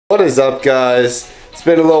What is up, guys? It's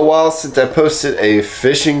been a little while since I posted a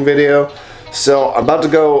fishing video, so I'm about to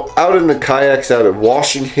go out in the kayaks out at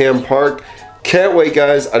Washingham Park. Can't wait,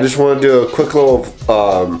 guys. I just want to do a quick little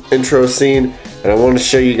intro scene, and I want to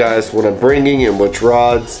show you guys what I'm bringing and which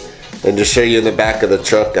rods, and just show you in the back of the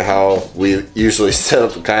truck how we usually set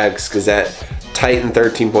up the kayaks, because that Titan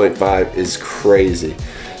 13.5 is crazy.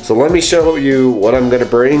 So let me show you what I'm going to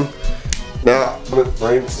bring. Now, I'm going to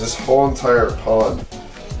bring this whole entire pond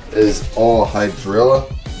is all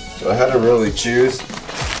hydrilla, so I had to really choose.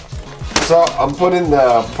 So I'm putting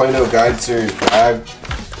the Plano Guide Series bag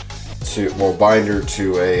binder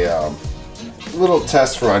to a little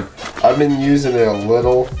test run. I've been using it a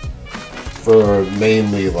little for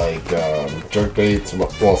mainly like jerk baits,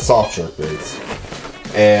 well, soft jerk baits,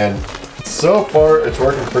 and so far it's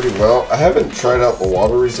working pretty well. I haven't tried out the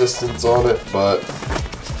water resistance on it, but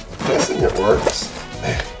I'm guessing it works.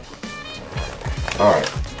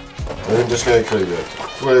 Alright, I'm just gonna give you a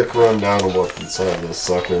quick rundown of what's inside this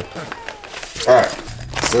sucker. Alright,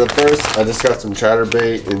 so first I just got some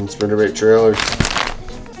chatterbait and spinnerbait trailers.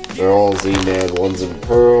 They're all Z-Man. One's in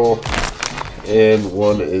pearl and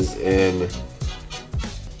one is in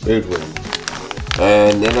moodwind.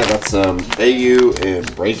 And then I got some AU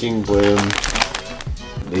and breaking bloom.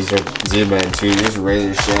 These are Z-Man too. These are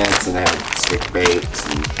regular shats, and I have stick baits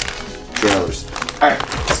and trailers. Alright,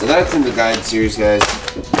 so that's in the guide series, guys.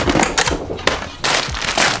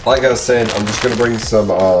 Like I was saying, I'm just going to bring some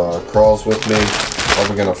crawls with me.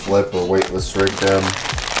 Probably going to flip or weightless rig them.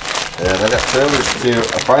 And I got trailers too.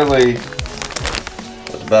 I finally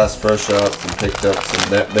went to Bass Pro Shops and picked up some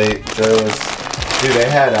net bait trailers. Dude, they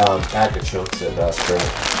had pack of chunks at Bass Pro.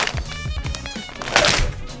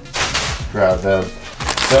 Grab them.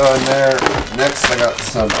 So in there, next I got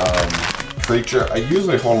some creature. I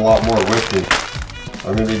usually hold a lot more with me.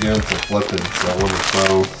 I'm going to be doing some flipping, so I want to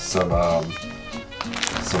throw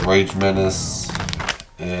some Rage Menace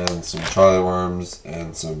and some Charlie Worms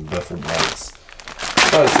and some different bites.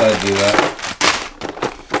 So I decided to do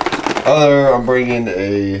that. I'm bringing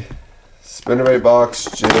a spinnerbait box,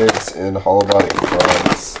 jigs, and hollow body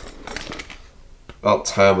frogs. About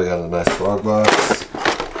time we got a nice frog box.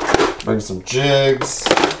 Bring some jigs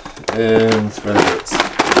and spinnerbaits,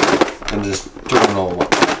 and just turn it all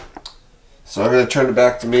up. So I'm going to turn it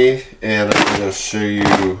back to me, and I'm going to show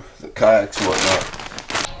you the kayaks and whatnot.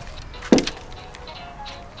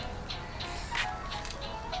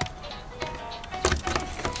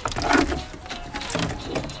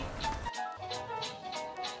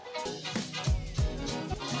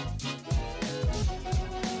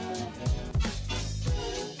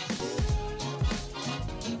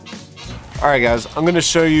 Alright guys, I'm going to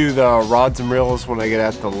show you the rods and reels when I get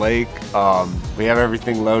at the lake. We have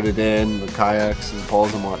everything loaded in, the kayaks and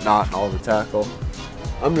poles and whatnot, and all the tackle.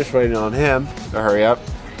 I'm just waiting on him to hurry up.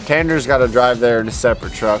 Tanner's got to drive there in a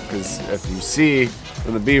separate truck, because if you see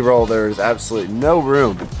in the B-roll, there's absolutely no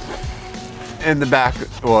room in the back,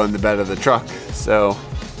 well, in the bed of the truck. So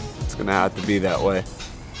it's going to have to be that way.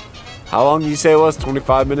 How long did you say it was?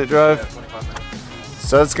 25-minute drive? Yeah, 25 minutes.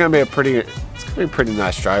 So it's going to be a pretty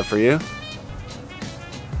nice drive for you.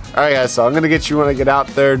 Alright guys, so I'm going to get you when I get out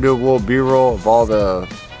there, do a little B-roll of all the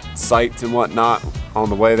sights and whatnot on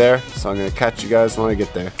the way there. So I'm going to catch you guys when I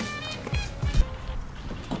get there.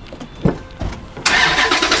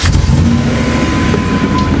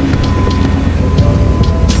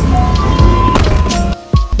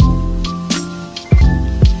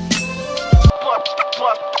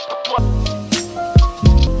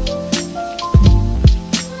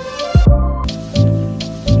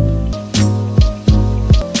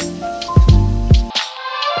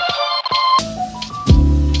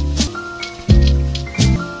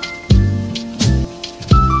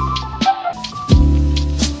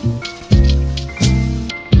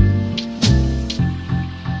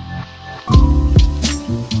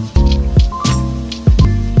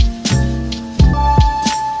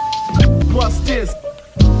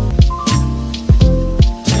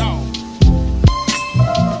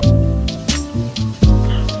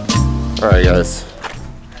 Alright guys,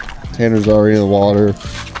 Tanner's already in the water.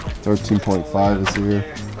 13.5 is here.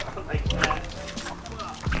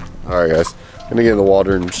 Alright guys, I'm gonna get in the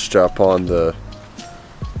water and strap on the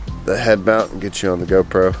head mount and get you on the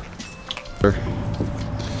GoPro.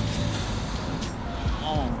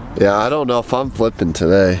 Yeah, I don't know if I'm flipping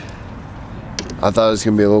today. I thought it was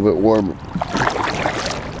gonna be a little bit warmer.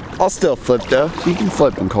 I'll still flip though. You can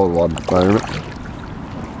flip in cold water environment.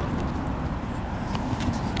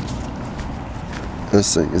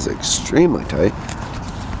 This thing is extremely tight.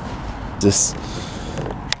 This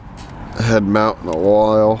head mount in a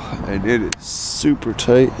while, and it is super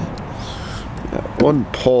tight. Got one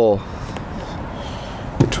pole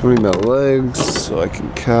between my legs so I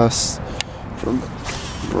can cast from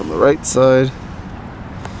the right side.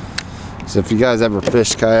 So if you guys ever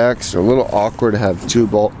fish kayaks, they're a little awkward to have two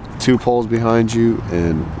poles behind you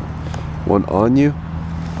and one on you.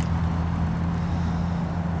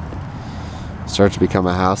 Starts to become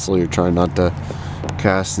a hassle. You're trying not to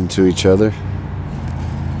cast into each other.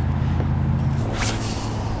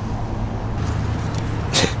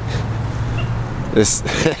 This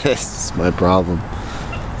is my problem.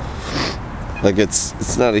 Like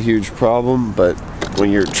it's not a huge problem, but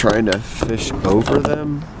when you're trying to fish over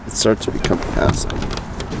them, it starts to become a hassle.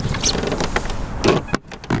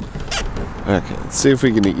 Okay, let's see if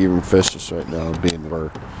we can even fish this right now, being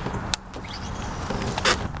we're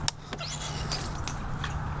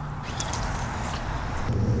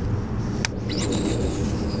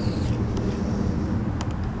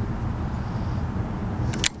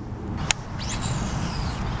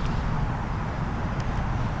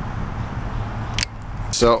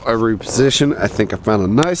So I reposition. I think I found a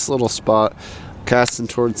nice little spot, casting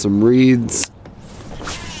towards some reeds.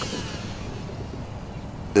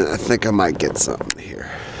 And I think I might get something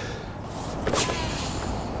here.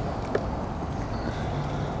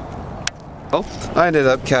 Oh, I ended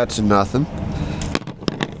up catching nothing.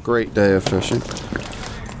 Great day of fishing.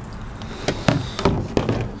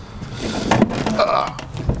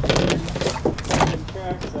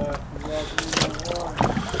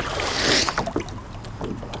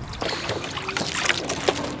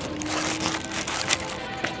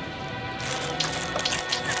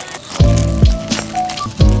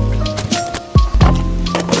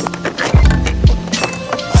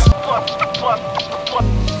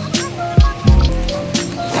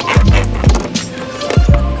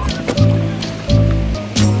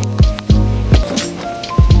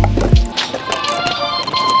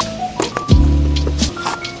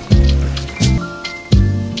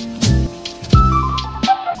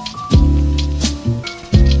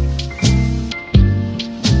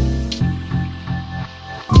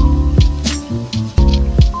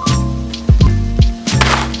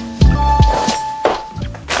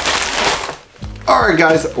 Alright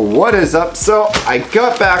guys, what is up? So I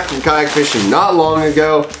got back from kayak fishing not long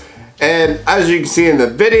ago, and as you can see in the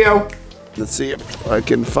video, let's see if I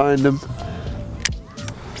can find them.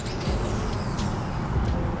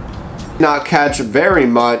 Not catch very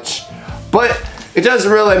much, but it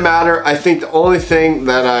doesn't really matter. I think the only thing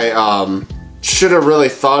that I should have really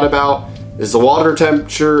thought about is the water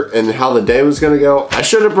temperature and how the day was going to go. I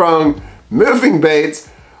should have brought moving baits.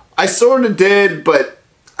 I sort of did, but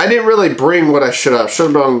I didn't really bring what I should have. Should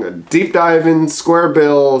have brought deep diving, square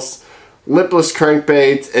bills, lipless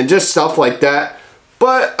crankbaits, and just stuff like that.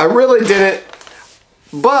 But I really didn't.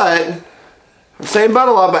 But I'm saying but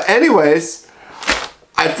a lot. But anyways,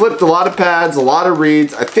 I flipped a lot of pads, a lot of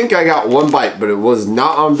reeds. I think I got one bite, but it was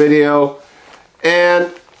not on video.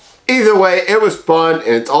 And either way, it was fun,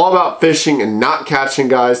 and it's all about fishing and not catching,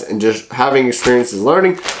 guys, and just having experiences,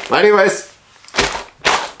 learning. But anyways,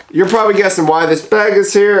 you're probably guessing why this bag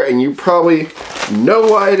is here, and you probably know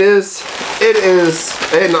why it is. It is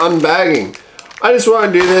an unbagging. I just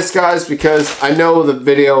want to do this, guys, because I know the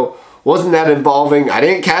video wasn't that involving. I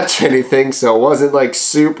didn't catch anything, so it wasn't like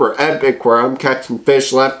super epic where I'm catching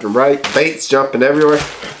fish left and right, baits jumping everywhere.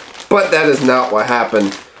 But that is not what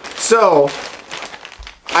happened. So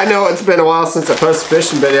I know it's been a while since I posted a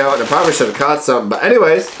fishing video, and I probably should have caught something. But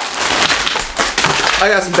anyways, I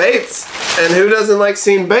got some baits. And who doesn't like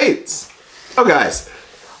seeing baits? Oh guys,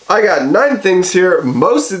 I got 9 things here.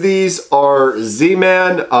 Most of these are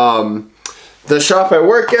Z-Man. The shop I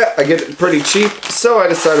work at, I get it pretty cheap, so I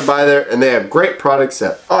decided to buy there, and they have great products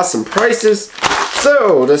at awesome prices.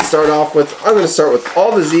 So let's start off with, I'm going to start with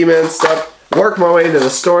all the Z-Man stuff, work my way into the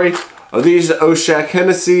story of these Oshak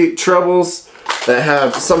Hennessy trebles that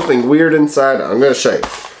have something weird inside. I'm going to show you.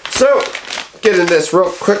 So, getting this real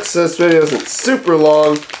quick so this video isn't super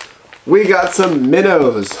long. We got some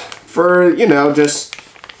minnows for, you know, just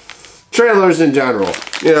trailers in general.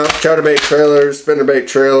 You know, chatterbait trailers, spinnerbait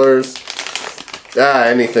trailers,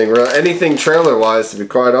 anything really, anything trailer wise, to be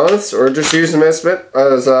quite honest, or just use them as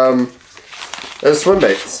swim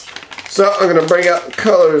baits. So I'm gonna bring out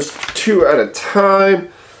colors 2 at a time.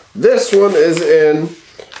 This one is in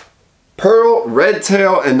Pearl, Red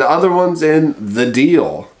Tail, and the other one's in The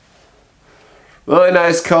Deal. Really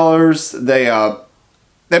nice colors. They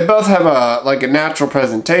both have a natural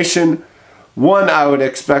presentation. One I would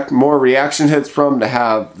expect more reaction hits from, to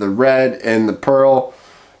have the red and the pearl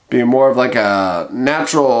being more of like a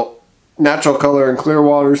natural natural color in clear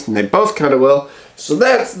waters, and they both kind of will. So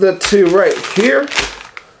that's the two right here.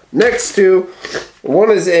 Next two,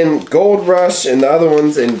 one is in Gold Rush and the other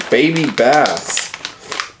one's in Baby Bass.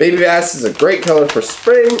 Baby Bass is a great color for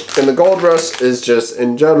spring, and the Gold Rush is just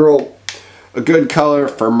in general a good color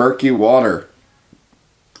for murky water.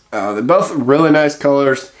 They're both really nice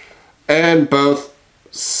colors and both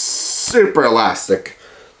super elastic,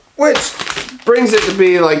 which brings it to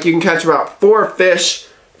be like you can catch about 4 fish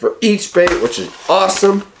for each bait, which is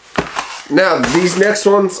awesome. Now these next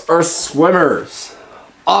ones are swimmers.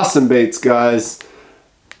 Awesome baits, guys.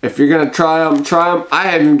 If you're gonna try them, try them. I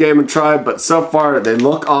haven't given them a try, but so far they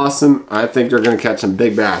look awesome. I think you're gonna catch some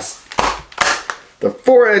big bass. They're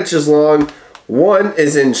 4 inches long. One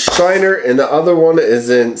is in Shiner and the other one is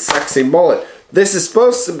in Sexy Mullet. This is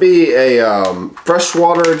supposed to be a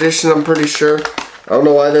freshwater edition, I'm pretty sure. I don't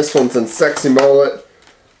know why this one's in Sexy Mullet.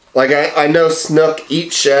 Like, I know snook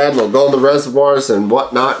eat shad, they'll go in the reservoirs and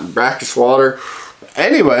whatnot in brackish water.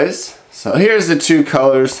 Anyways, so here's the two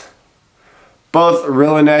colors. Both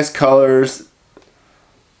really nice colors.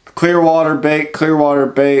 Clear water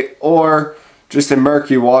bait, or just in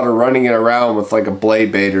murky water running it around with like a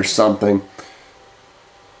blade bait or something.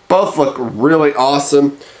 Both look really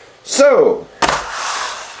awesome. So,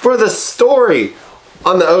 for the story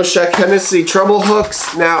on the Oshek Hennessy treble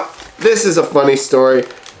hooks. Now, this is a funny story.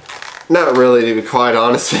 Not really, to be quite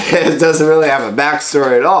honest. It doesn't really have a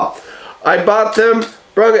backstory at all. I bought them,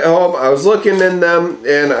 brought it home, I was looking in them,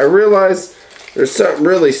 and I realized there's something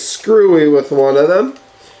really screwy with one of them.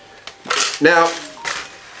 Now,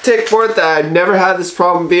 take for it that I've never had this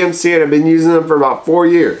problem with BMC, and I've been using them for about 4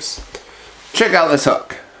 years. Check out this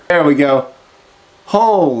hook. There we go.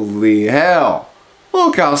 Holy hell.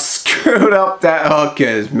 Look how screwed up that hook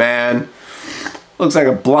is, man. Looks like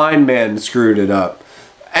a blind man screwed it up.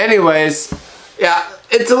 Anyways, yeah,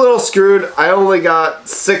 it's a little screwed. I only got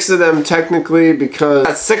 6 of them technically because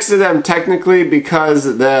this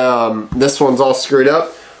one's all screwed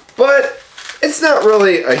up. But it's not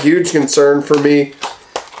really a huge concern for me.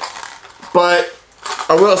 But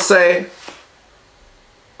I will say,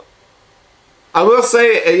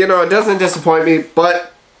 you know, it doesn't disappoint me,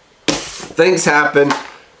 but things happen.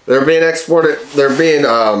 They're being exported, they're being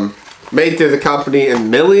made through the company in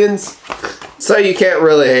millions, so you can't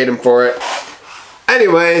really hate them for it.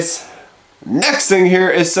 Anyways, next thing here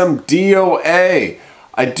is some DOA.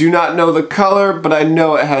 I do not know the color, but I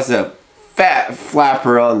know it has a fat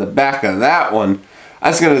flapper on the back of that one.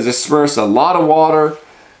 That's going to disperse a lot of water.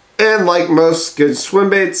 And like most good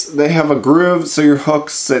swim baits, they have a groove so your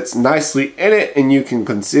hook sits nicely in it and you can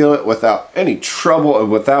conceal it without any trouble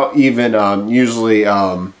and without even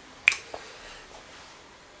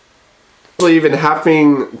even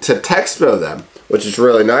having to Texpo them, which is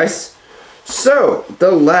really nice. So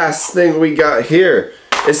the last thing we got here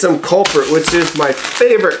is some Culprit, which is my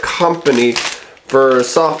favorite company for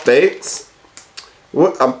soft baits.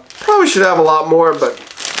 I probably should have a lot more, but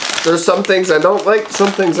there's some things I don't like,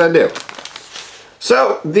 some things I do.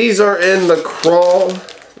 So these are in the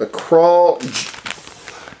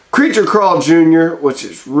Creature Crawl Junior, which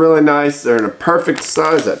is really nice. They're in a perfect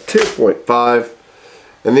size at 2.5.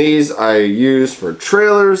 And these I use for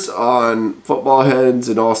trailers on football heads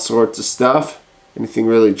and all sorts of stuff. Anything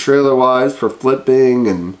really trailer wise for flipping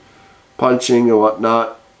and punching and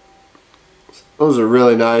whatnot. Those are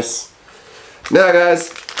really nice. Now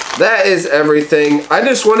guys, that is everything. I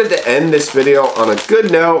just wanted to end this video on a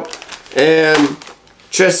good note and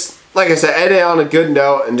just, like I said, end it on a good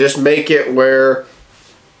note and just make it where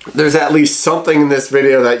there's at least something in this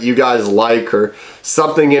video that you guys like, or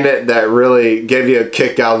something in it that really gave you a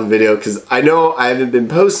kick out of the video, because I know I haven't been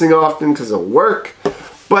posting often because of work,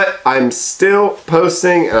 but I'm still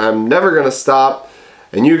posting and I'm never going to stop,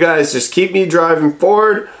 and you guys just keep me driving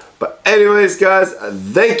forward. But anyways guys,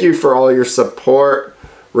 thank you for all your support.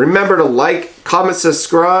 Remember to like, comment,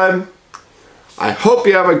 subscribe. I hope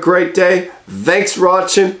you have a great day. Thanks for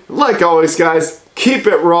watching. Like always guys, keep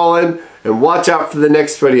it rolling and watch out for the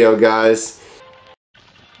next video guys.